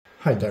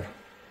Hi there,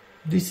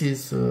 this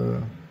is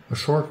a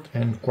short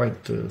and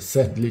quite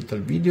sad little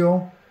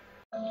video.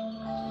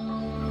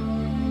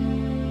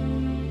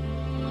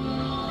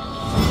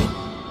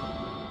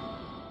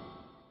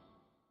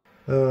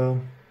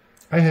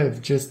 I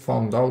have just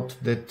found out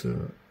that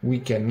we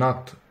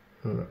cannot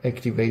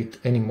activate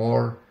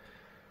anymore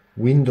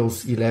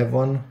Windows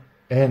 11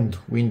 and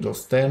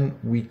Windows 10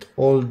 with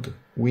old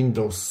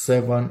Windows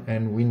 7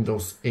 and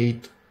Windows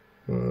 8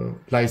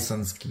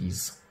 license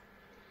keys.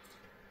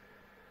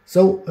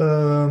 So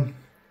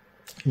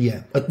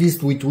yeah, at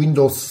least with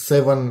Windows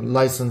 7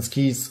 license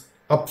keys,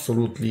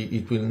 absolutely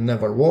it will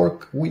never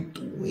work. With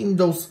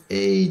Windows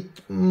 8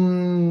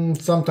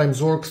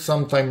 sometimes works,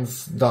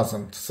 sometimes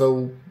doesn't.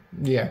 So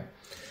yeah,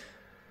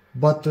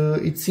 but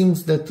it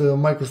seems that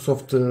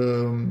Microsoft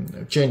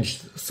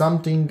changed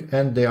something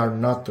and they are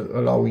not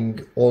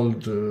allowing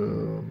old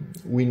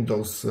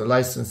Windows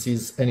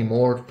licenses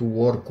anymore to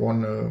work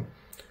on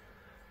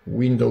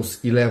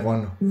Windows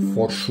 11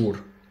 for sure.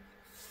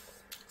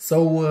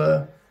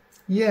 So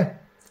yeah,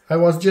 I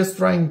was just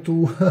trying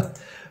to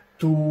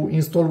to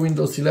install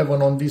Windows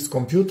 11 on this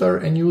computer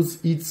and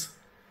use its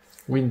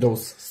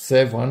Windows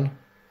 7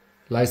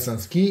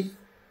 license key.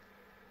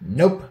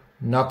 Nope,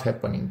 not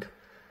happening.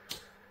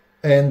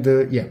 And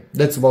yeah,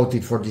 that's about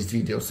it for this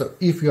video. So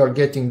if you are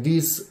getting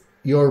this,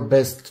 your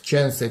best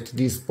chance at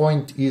this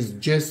point is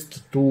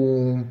just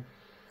to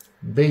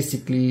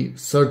basically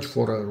search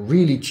for a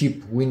really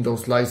cheap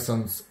Windows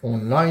license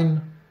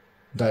online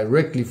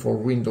directly for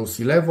Windows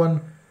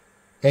 11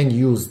 and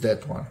use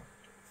that one.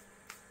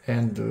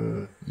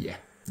 And yeah,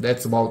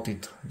 that's about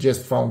it.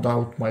 Just found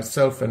out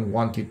myself and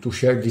wanted to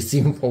share this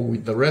info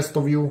with the rest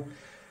of you.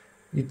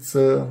 It's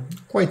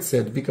quite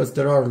sad because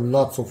there are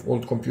lots of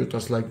old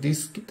computers like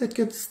this that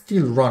can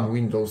still run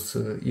Windows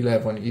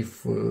 11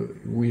 if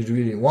we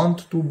really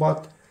want to,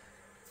 but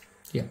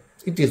yeah,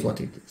 it is what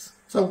it is.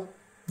 So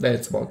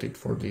that's about it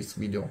for this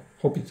video.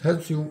 Hope it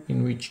helps you,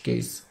 in which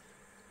case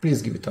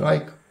please give it a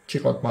like,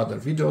 check out my other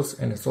videos,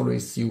 and as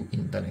always, see you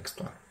in the next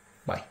one.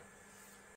 Bye.